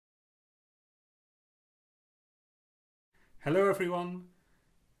Hello everyone,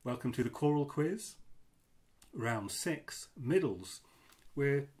 welcome to the Choral Quiz, round 6, middles.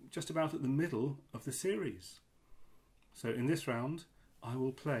 We're just about at the middle of the series. So in this round I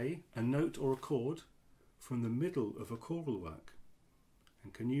will play a note or a chord from the middle of a choral work.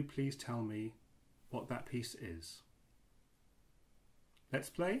 And can you please tell me what that piece is? Let's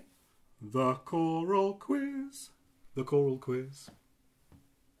play the Choral Quiz. The Choral Quiz.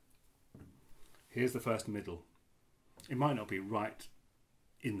 Here's the first middle. It might not be right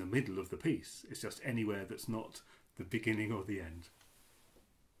in the middle of the piece, it's just anywhere that's not the beginning or the end.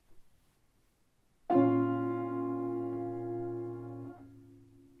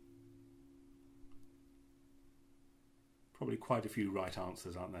 Probably quite a few right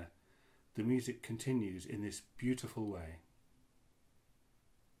answers, aren't there? The music continues in this beautiful way.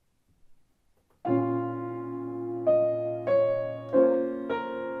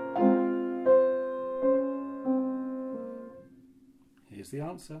 Here's the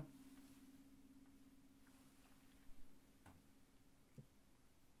answer.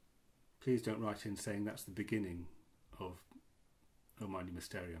 Please don't write in saying that's the beginning of O Mani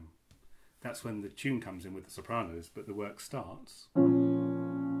Mysterium. That's when the tune comes in with the sopranos, but the work starts.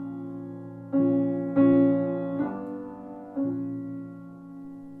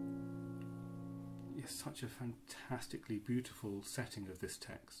 It's such a fantastically beautiful setting of this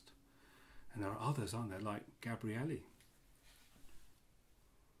text. And there are others, aren't there, like Gabriele.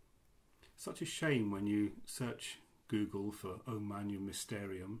 Such a shame when you search Google for O Mani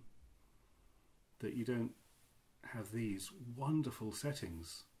Mysterium that you don't have these wonderful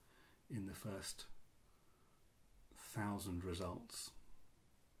settings in the first 1,000 results.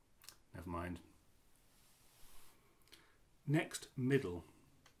 Never mind. Next, middle.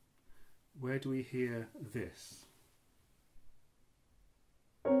 Where do we hear this?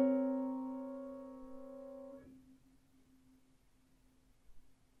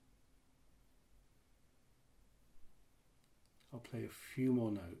 I'll play a few more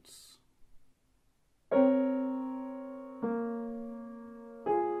notes.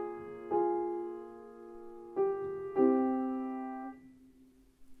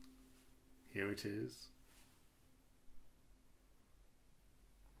 Here it is.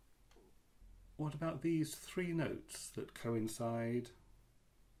 What about these 3 notes that coincide?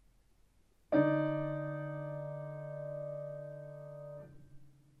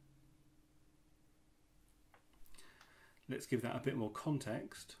 Let's give that a bit more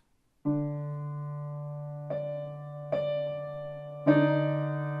context.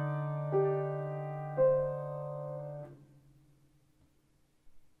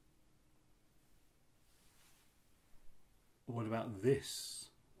 What about this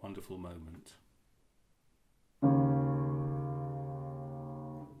wonderful moment?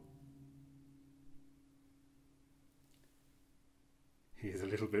 Here's a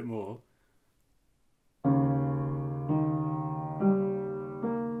little bit more.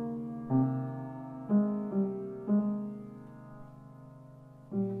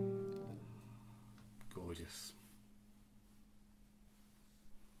 Gorgeous.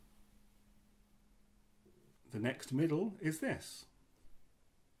 The next middle is this.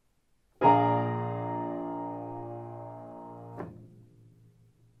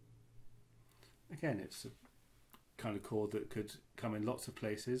 Again, it's a kind of chord that could come in lots of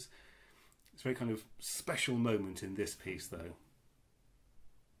places. It's a very kind of special moment in this piece though,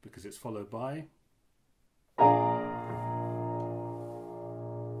 because it's followed by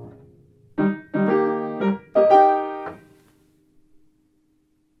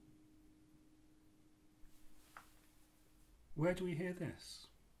where do we hear this?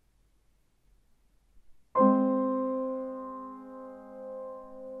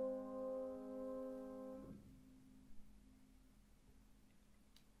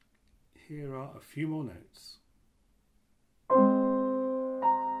 Here are a few more notes.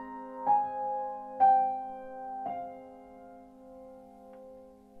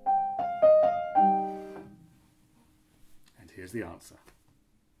 And here's the answer.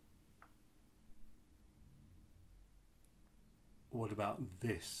 What about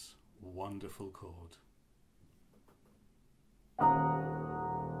this wonderful chord?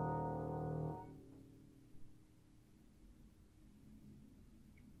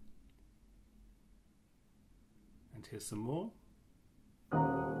 And here's some more.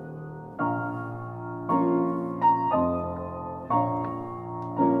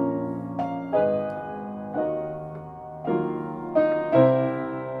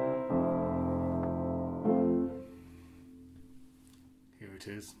 Here it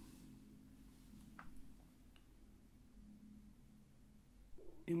is.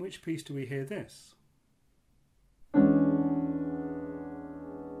 In which piece do we hear this?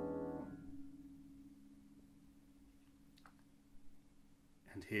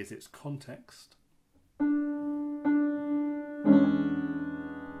 here's its context. And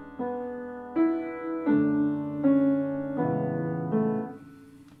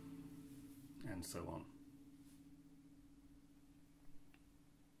so on.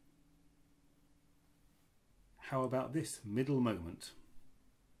 How about this middle moment?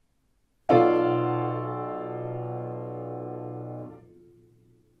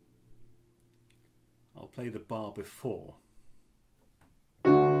 I'll play the bar before.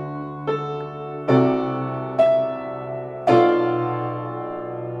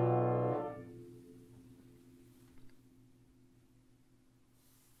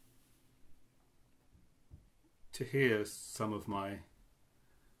 To hear some of my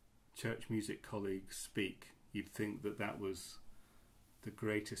church music colleagues speak, you'd think that that was the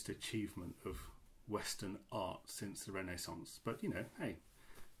greatest achievement of Western art since the Renaissance. But, you know, hey,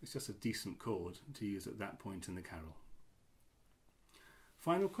 it's just a decent chord to use at that point in the carol.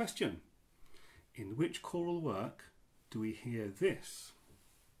 Final question. In which choral work do we hear this?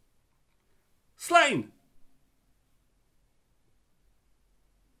 Slain!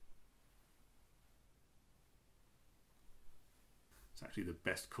 It's actually the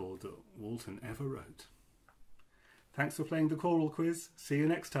best chord that Walton ever wrote. Thanks for playing the choral quiz. See you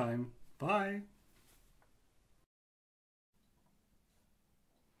next time. Bye.